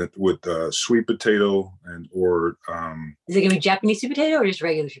 and with sweet potato or is it gonna be Japanese sweet potato or just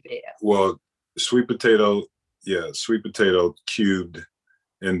regular sweet potato? Well, sweet potato cubed,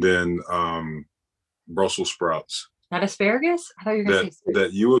 and then Brussels sprouts. Not asparagus? I thought you were gonna say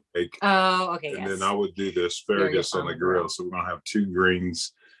that you would make. Oh, okay. And then I would do the asparagus on the grill. So we're gonna have 2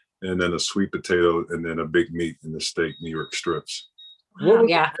 greens, and then a sweet potato, and then a big meat in the steak New York strips. Wow,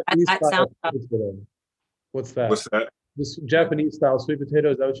 yeah, that sounds. What's that? What's that? This Japanese style sweet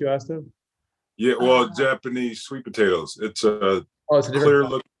potato. Is that what you asked him? Yeah, well, Japanese sweet potatoes. It's a clear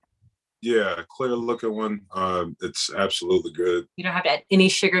look. Yeah, clear looking one. It's absolutely good. You don't have to add any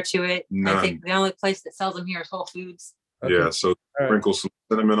sugar to it. None. I think the only place that sells them here is Whole Foods. Okay. Yeah, so sprinkle some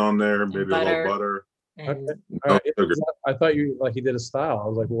cinnamon on there, maybe a little butter. And I thought you he did a style. I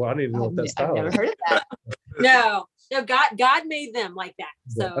was like, well, I need to know what that style I've never is. heard of that. no, God made them like that.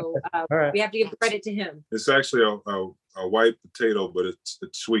 So we have to give credit to him. It's actually a white potato, but it's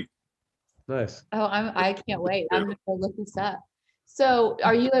sweet. Nice. Oh, I can't wait. I'm gonna go look this up. So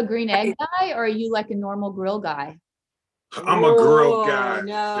are you a green egg guy or are you like a normal grill guy? I'm a grill guy.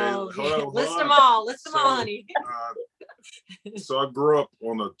 No, Hold list on. them all, honey. So I grew up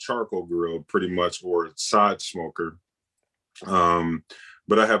on a charcoal grill pretty much, or a side smoker.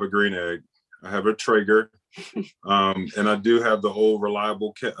 But I have a green egg. I have a Traeger. And I do have the old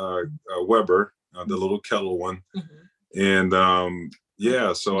reliable Weber, the little kettle one. Mm-hmm. And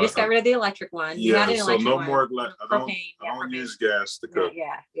yeah, so you just got rid of the electric one. You Yeah, got an so electric no one. more. I Propane, don't use gas to cook.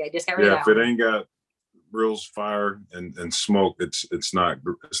 Yeah, just got rid of that. If it ain't got grills, fire, and smoke, it's not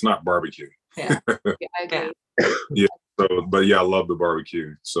barbecue. Yeah, I agree. Yeah. So, but yeah, I love the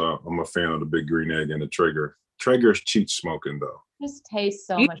barbecue. So I'm a fan of the big green egg and the Traeger. Traeger's cheap smoking though. Just tastes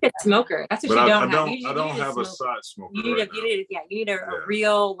so you much need a better. smoker. That's what But you I don't don't. have. You I don't need have a smoker. side smoker. You need you need a Yeah.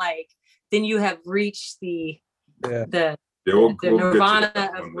 real then you have reached the we'll nirvana get to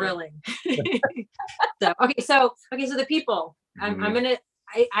that of one, grilling. So the people. I'm gonna.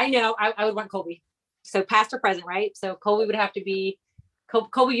 I know. I would want Colby. So past or present, right? So Colby would have to be.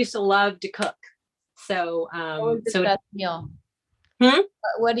 Colby used to love to cook. So What was his best meal?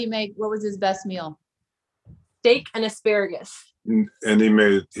 What do you make? What was his best meal? steak and asparagus. And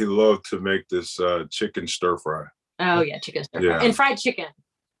he loved to make this chicken stir fry. Oh yeah, chicken stir fry and fried chicken.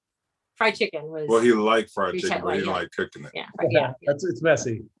 Fried chicken was. Well, he liked fried chicken, but he didn't like cooking it. Yeah. It's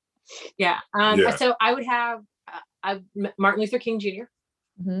messy. Yeah. So I would have Martin Luther King Jr.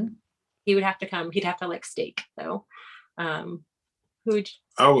 Mm-hmm. He would have to come. He'd have to like steak though. Who would?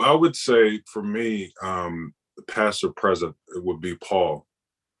 I would say for me, past or present, it would be Paul.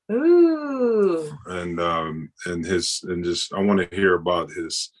 Ooh. And just I want to hear about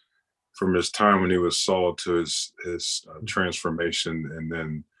from his time when he was Saul to his transformation, and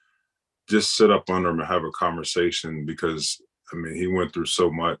then just sit up under him and have a conversation, because I mean he went through so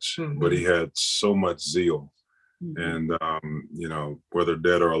much, but he had so much zeal. And whether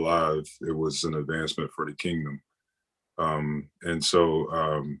dead or alive, it was an advancement for the kingdom. And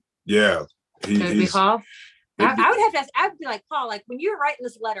so he's Paul? I would have to ask, I'd be like, Paul, like when you're writing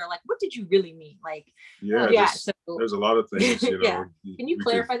this letter, like what did you really mean? Like so there's a lot of things, Can you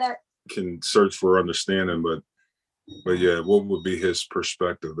clarify that? Can search for understanding, but yeah, what would be his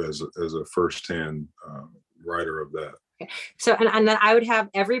perspective as a firsthand writer of that? Okay. So and then I would have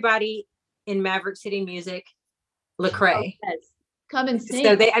everybody in Maverick City Music, Lecrae. Yes. Come and sing.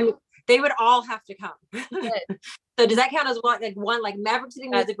 So they would all have to come. So does that count as one like Maverick City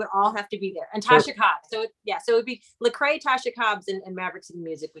Music would all have to be there, and Tasha Cobbs. So it would be Lecrae, Tasha Cobbs, and Maverick City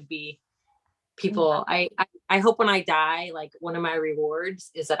Music would be people. I hope when I die, like one of my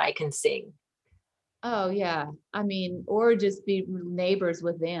rewards is that I can sing. Oh yeah, I mean, or just be neighbors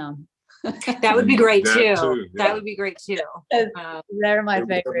with them. That would be great too. Yeah. That would be great too. They're my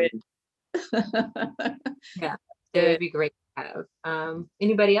favorite. Yeah, it would be great to have.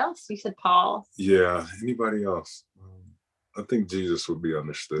 Anybody else? You said Paul. Yeah. Anybody else? I think Jesus would be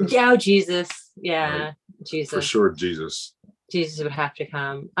understood. Yeah, Jesus. Yeah, right. Jesus. For sure, Jesus. Jesus would have to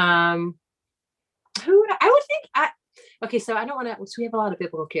come. Who I would think. Okay, so I don't want to. So we have a lot of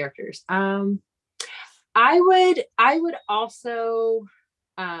biblical characters. I would also.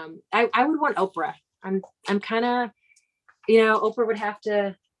 I would want Oprah. I'm kind of, Oprah would have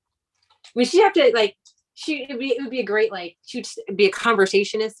to, she'd have to like, it would be a great, like, she'd be a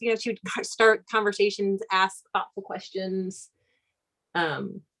conversationist, she would start conversations, ask thoughtful questions.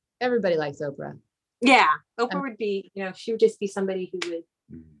 Everybody likes Oprah. Yeah. Oprah would be, she would just be somebody who would.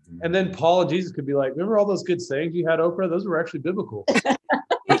 And then Paul and Jesus could be like, remember all those good sayings you had, Oprah? Those were actually biblical.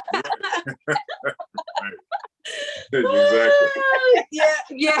 Exactly.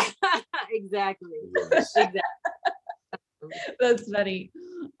 Yeah. Exactly. Yes. Exactly. That's funny.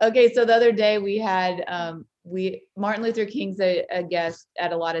 Okay, so the other day we had Martin Luther King's a guest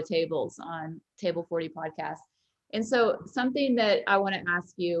at a lot of tables on Table 40 podcast. And so something that I want to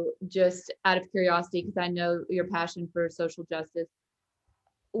ask you, just out of curiosity, because I know your passion for social justice,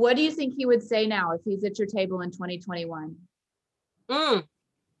 what do you think he would say now if he's at your table in 2021?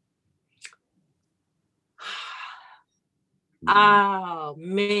 Oh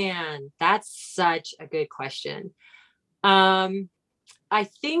man, that's such a good question. I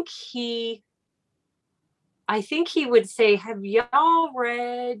think he would say, have y'all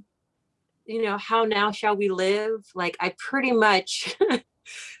read, How Now Shall We Live? Like, I pretty much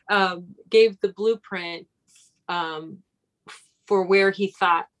gave the blueprint for where he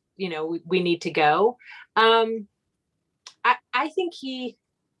thought, we need to go. I think he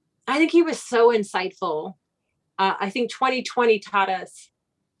was so insightful. I think 2020 taught us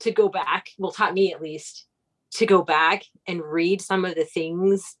to go back, taught me at least, to go back and read some of the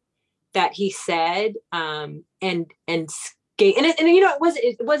things that he said, and skate. And it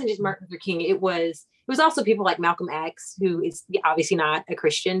wasn't just Martin Luther King. It was also people like Malcolm X, who is obviously not a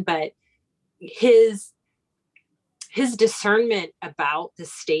Christian, but his discernment about the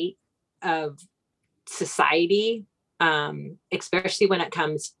state of society, especially when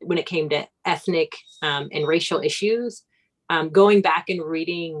it came to ethnic and racial issues, going back and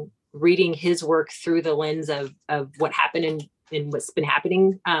reading his work through the lens of what happened and what's been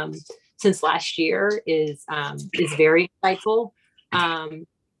happening since last year is very insightful.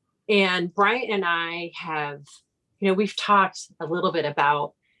 And Bryant and I have, we've talked a little bit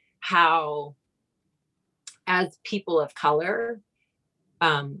about how, as people of color,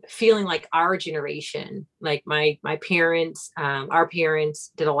 feeling like our generation, like my parents, our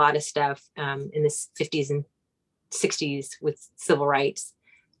parents did a lot of stuff in the 50s and 60s with civil rights.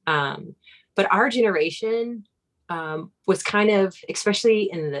 But our generation was kind of,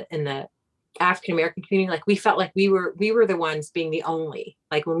 especially in the African-American community, like we felt like we were the ones being the only,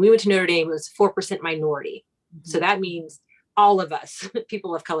 like when we went to Notre Dame, it was 4% minority. Mm-hmm. So that means all of us,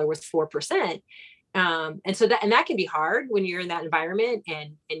 people of color, was 4%. And so that can be hard when you're in that environment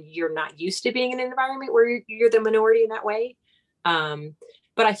and you're not used to being in an environment where you're the minority in that way.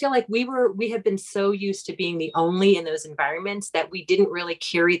 But I feel like we have been so used to being the only in those environments that we didn't really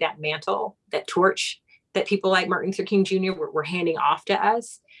carry that mantle, that torch that people like Martin Luther King Jr. were handing off to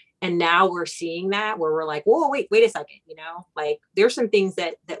us. And now we're seeing that where we're like, whoa, wait a second, like there's some things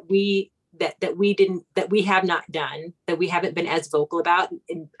that we have not done, that we haven't been as vocal about.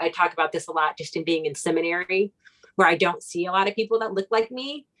 And I talk about this a lot just in being in seminary, where I don't see a lot of people that look like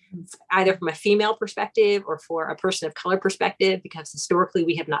me, either from a female perspective or for a person of color perspective, because historically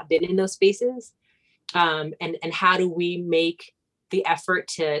we have not been in those spaces. And how do we make the effort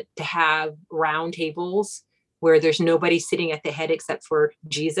to have round tables where there's nobody sitting at the head except for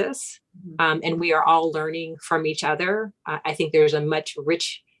Jesus, and we are all learning from each other? I think there's a much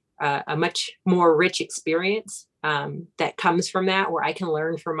more rich experience that comes from that, where I can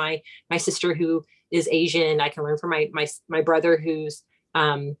learn from my sister who is Asian. I can learn from my brother who's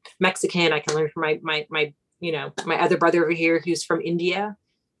Mexican. I can learn from my other brother over here who's from India.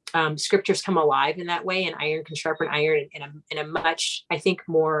 Scriptures come alive in that way, and iron can sharpen iron in a much, I think,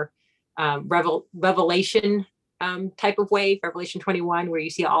 more revelation type of way, Revelation 21, where you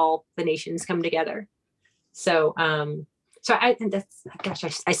see all the nations come together. So I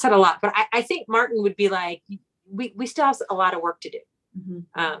said a lot, but I think Martin would be like, we still have a lot of work to do.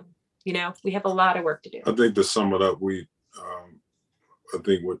 Mm-hmm. We have a lot of work to do. I think to sum it up, I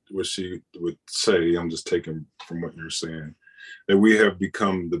think what she would say, I'm just taking from what you're saying, that we have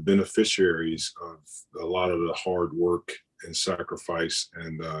become the beneficiaries of a lot of the hard work and sacrifice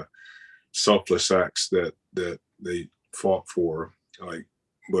and selfless acts that they fought for.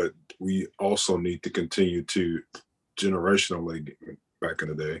 But we also need to continue to, generationally back in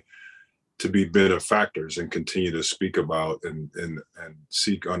the day, to be benefactors and continue to speak about and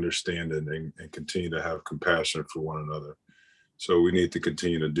seek understanding and continue to have compassion for one another. So we need to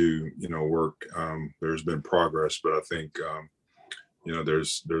continue to do, work. There's been progress, but I think,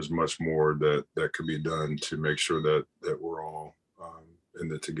 there's much more that could be done to make sure that we're all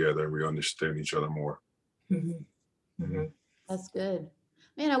in it together. We understand each other more. Mhm. Mhm. That's good.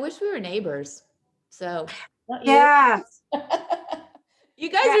 Man, I wish we were neighbors. So don't you? Yeah. You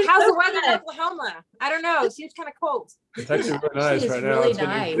guys Yeah, are how's so the weather in fun. Oklahoma? I don't know. It seems kind of cold. It's actually really nice It's right now. really It's been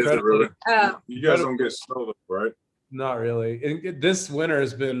nice. Is it incredibly, really? Oh, You guys don't get snow, right? not really. This winter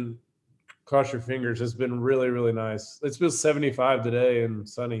has been, cross your fingers, has been really, really nice. It's been 75 today and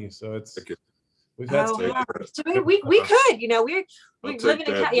sunny, so it's Okay. we've had oh some, yeah. So we could, we I'll live take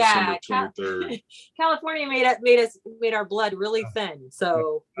in that yeah. December 23rd. California made our blood really thin.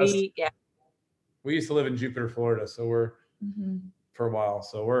 So we we used to live in Jupiter, Florida, so we're Mhm. for a while.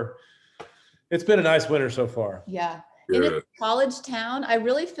 So it's been a nice winter so far. Yeah. In a Good. college town, I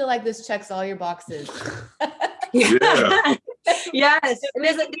really feel like this checks all your boxes. Yeah. Yes. And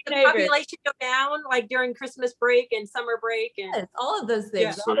does the Neighbors. population go down like during Christmas break and summer break and Yes, all of those things.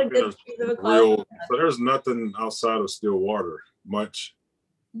 Yeah. So All the you good know, things of a college. so there's nothing outside of Stillwater much.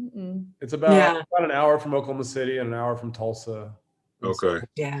 Mm-mm. It's about Yeah. an hour from Oklahoma City and an hour from Tulsa. And so Okay.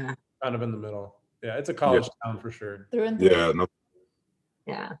 yeah. kind of in the middle. Yeah, it's a college town for sure. Through and through. Yeah. No,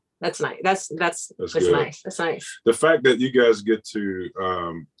 Yeah. That's nice. That's good. nice. That's nice. the fact that you guys get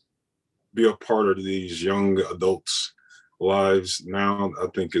to be a part of these young adults' lives now, I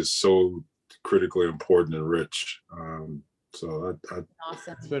think is so critically important and rich. So I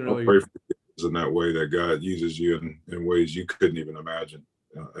Awesome. It's been I'll really pray for you in that way, that God uses you in ways you couldn't even imagine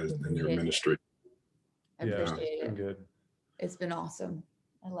in your Yeah. ministry. I yeah, appreciate it's been it. good. It's been awesome.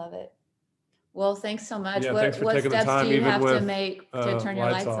 I love it. Well, thanks so much. Yeah, what thanks for what taking the steps time, do you even have to with, make to turn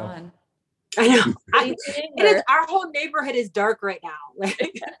your lights lights off. on? I know. It is, Or- our whole neighborhood is dark right now.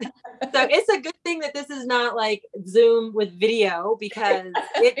 So it's a good thing that this is not like Zoom with video, because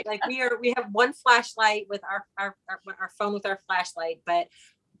we have one flashlight with our phone with our flashlight, but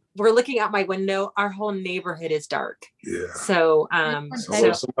we're looking out my window. Our whole neighborhood is dark. Yeah. So So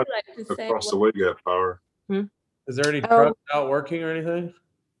Hey, somebody I'd like to say across the way got power. Is there any Oh. trucks out working or anything?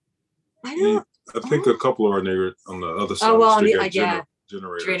 I don't I think a couple of our neighbors on the other side Oh, well, of the on street the- got yeah.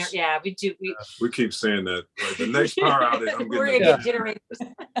 generators. yeah, we do. We keep saying that, like, the next power outage, I'm We're getting gonna a get generators.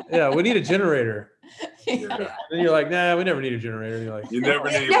 Yeah, we need a generator. Yeah. Then you're like, nah, we never need a generator. And you're like, You never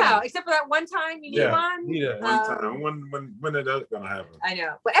need No, one. except for that one time you need Yeah, one. need it. One time. When is that gonna happen? I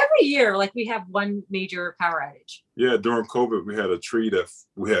know, but every year, like, we have one major power outage. Yeah, during COVID, we had a tree that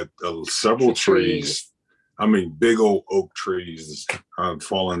we had several trees. I mean, big old oak trees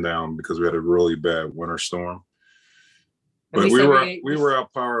falling down because we had a really bad winter storm. And But we we said were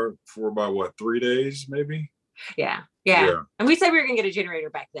out power for about 3 days, maybe. Yeah. Yeah. And we said we were gonna get a generator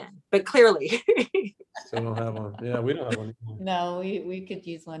back then, but clearly. still don't have one. Yeah, we don't have one. No, we could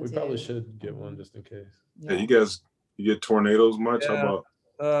use one We too. probably should get one just in case. Yeah, you guys, you get tornadoes much? Yeah. How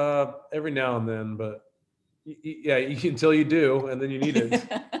about? Every now and then, but yeah, until you do, and then you need it.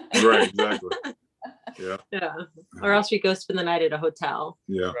 Right, exactly. Yeah, Yeah. Or else we go spend the night at a hotel.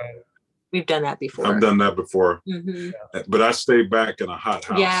 yeah. Right. We've done that before. I've done that before, Mhm. but I stayed back in a hot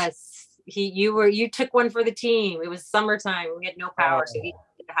house. Yes. You took one for the team. It was summertime. We had no power, so he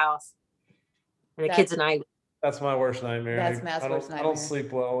took the house. And the That's- kids and I. That's my worst nightmare. That's Matt's I don't, worst I nightmare. don't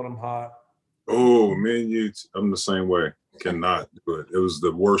sleep well when I'm hot. Oh, me and you, I'm the same way. Cannot do it. It was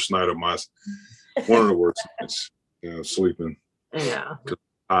the worst night of one of the worst nights. Sleeping Yeah.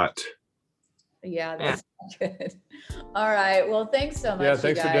 hot. Yeah, that's good. All right. Well, thanks so much. Yeah, you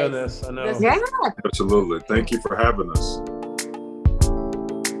thanks for guys. doing this. I know. This- Yeah. Absolutely. Thank you for having us.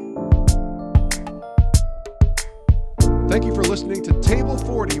 Thank you for listening to Table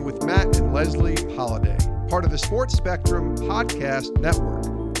 40 with Matt and Leslie Holiday, part of the Sports Spectrum Podcast Network.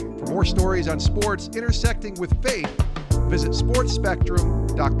 For more stories on sports intersecting with faith, visit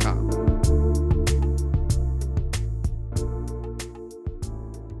sportsspectrum.com.